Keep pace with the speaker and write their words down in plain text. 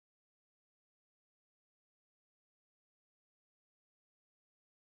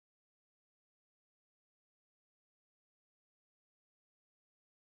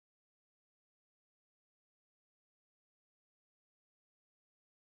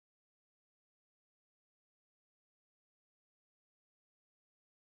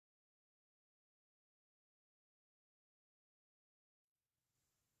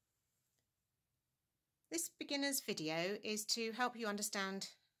This beginner's video is to help you understand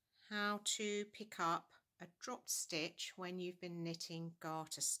how to pick up a dropped stitch when you've been knitting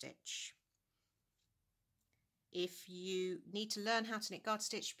garter stitch. If you need to learn how to knit garter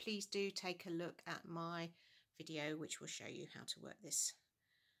stitch, please do take a look at my video which will show you how to work this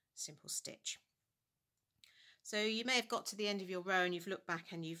simple stitch. So you may have got to the end of your row and you've looked back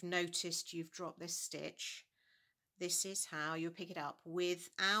and you've noticed you've dropped this stitch. This is how you'll pick it up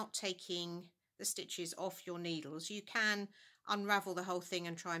without taking the stitches off your needles. You can unravel the whole thing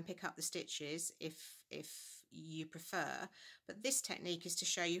and try and pick up the stitches if you prefer, but this technique is to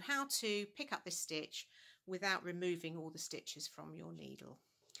show you how to pick up this stitch without removing all the stitches from your needle.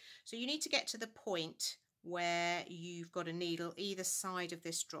 So you need to get to the point where you've got a needle either side of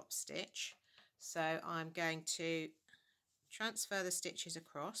this drop stitch. So I'm going to transfer the stitches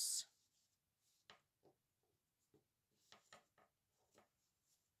across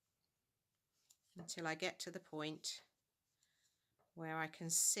until I get to the point where I can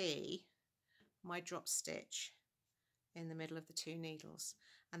see my drop stitch in the middle of the two needles.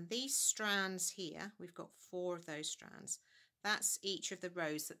 And these strands here, we've got 4 of those strands. That's each of the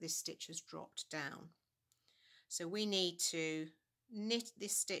rows that this stitch has dropped down. So we need to knit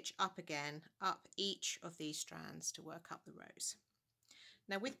this stitch up again, up each of these strands to work up the rows.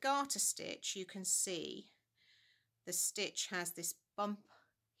 Now with garter stitch, you can see the stitch has this bump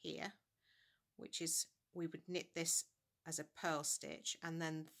here, which is, we would knit this as a purl stitch, and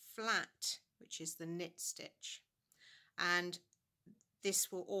then flat, which is the knit stitch, and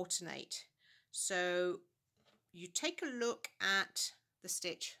this will alternate. So you take a look at the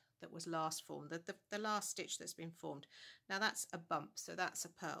stitch that was last formed, the last stitch that's been formed. Now that's a bump, so that's a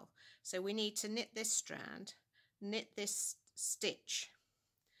purl. So we need to knit this strand, knit this stitch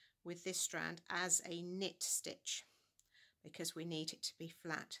with this strand as a knit stitch, because we need it to be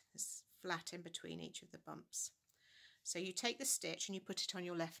flat. It's flat in between each of the bumps. So you take the stitch and you put it on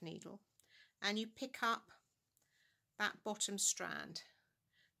your left needle and you pick up that bottom strand,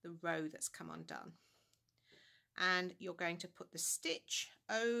 the row that's come undone, and you're going to put the stitch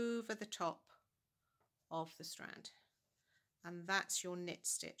over the top of the strand, and that's your knit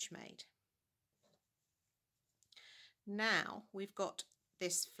stitch made. Now we've got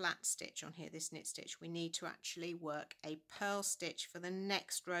this flat stitch on here, this knit stitch. We need to actually work a purl stitch for the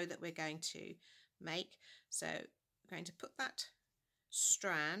next row that we're going to make. So we're going to put that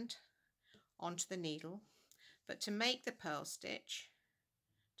strand onto the needle, but to make the purl stitch,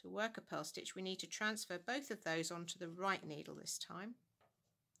 to work a purl stitch, we need to transfer both of those onto the right needle this time.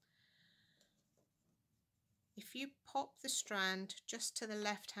 If you pop the strand just to the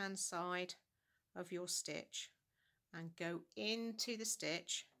left hand side of your stitch and go into the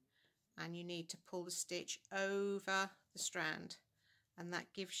stitch, and you need to pull the stitch over the strand, and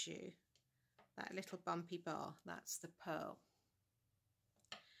that gives you that little bumpy bar. That's the purl.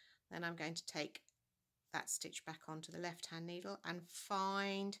 Then I'm going to take that stitch back onto the left hand needle and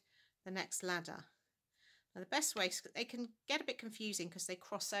find the next ladder. Now the best way, they can get a bit confusing because they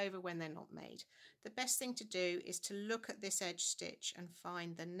cross over when they're not made. The best thing to do is to look at this edge stitch and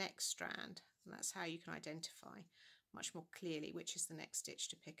find the next strand, and that's how you can identify much more clearly which is the next stitch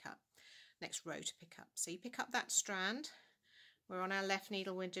to pick up, next row to pick up. So you pick up that strand. We're on our left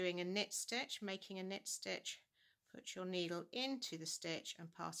needle, we're doing a knit stitch, making a knit stitch. Put your needle into the stitch and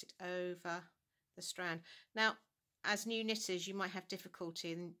pass it over the strand. Now as new knitters you might have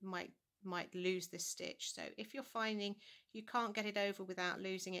difficulty and might lose this stitch, so if you're finding you can't get it over without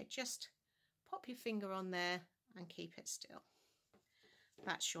losing it, just pop your finger on there and keep it still.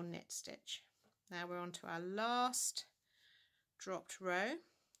 That's your knit stitch. Now we're on to our last dropped row,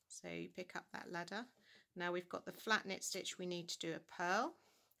 so you pick up that ladder. Now we've got the flat knit stitch, we need to do a purl.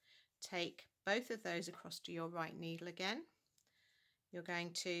 Take both of those across to your right needle again. You're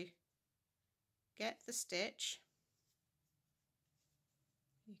going to get the stitch,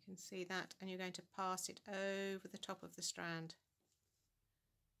 you can see that, and you're going to pass it over the top of the strand.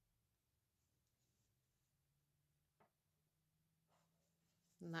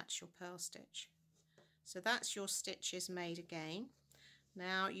 And that's your purl stitch. So that's your stitches made again.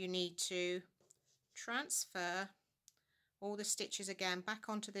 Now you need to transfer all the stitches again back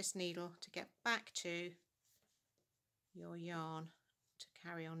onto this needle to get back to your yarn to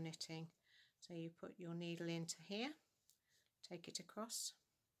carry on knitting. So you put your needle into here, take it across,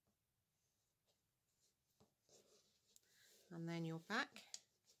 and then you're back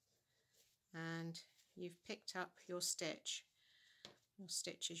and you've picked up your stitch. Your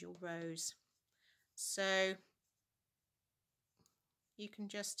stitches, your rows. So you can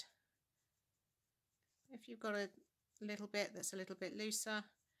just, if you've got a little bit that's a little bit looser,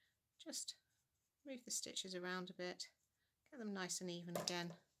 just move the stitches around a bit, get them nice and even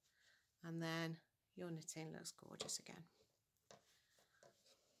again, and then your knitting looks gorgeous again.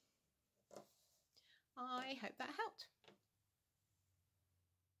 I hope that helped.